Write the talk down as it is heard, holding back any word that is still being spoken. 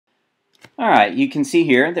Alright, you can see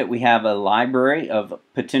here that we have a library of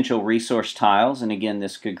potential resource tiles, and again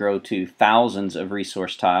this could grow to thousands of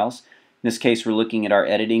resource tiles. In this case we're looking at our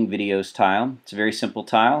editing videos tile. It's a very simple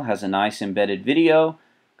tile, has a nice embedded video,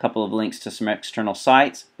 a couple of links to some external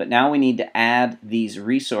sites, but now we need to add these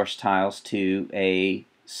resource tiles to a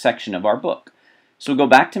section of our book. So we'll go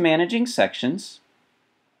back to Managing Sections.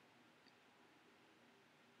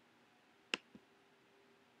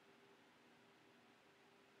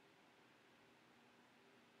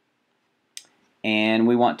 And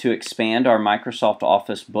we want to expand our Microsoft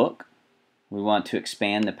Office book. We want to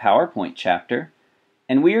expand the PowerPoint chapter.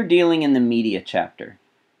 And we are dealing in the Media chapter.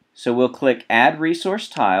 So we'll click Add Resource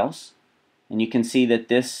Tiles. And you can see that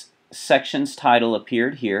this section's title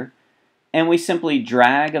appeared here. And we simply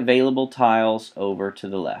drag available tiles over to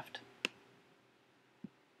the left.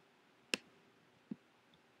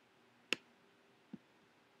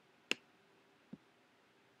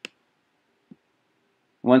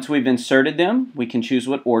 Once we've inserted them, we can choose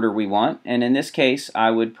what order we want, and in this case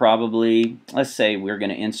I would probably, let's say we're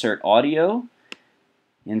going to insert audio,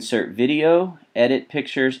 insert video, edit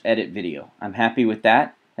pictures, edit video. I'm happy with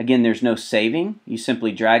that. Again, there's no saving. You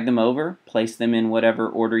simply drag them over, place them in whatever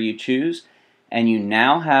order you choose, and you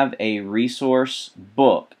now have a resource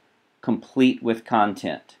book complete with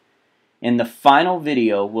content. In the final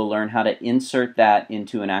video, we'll learn how to insert that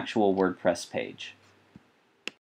into an actual WordPress page.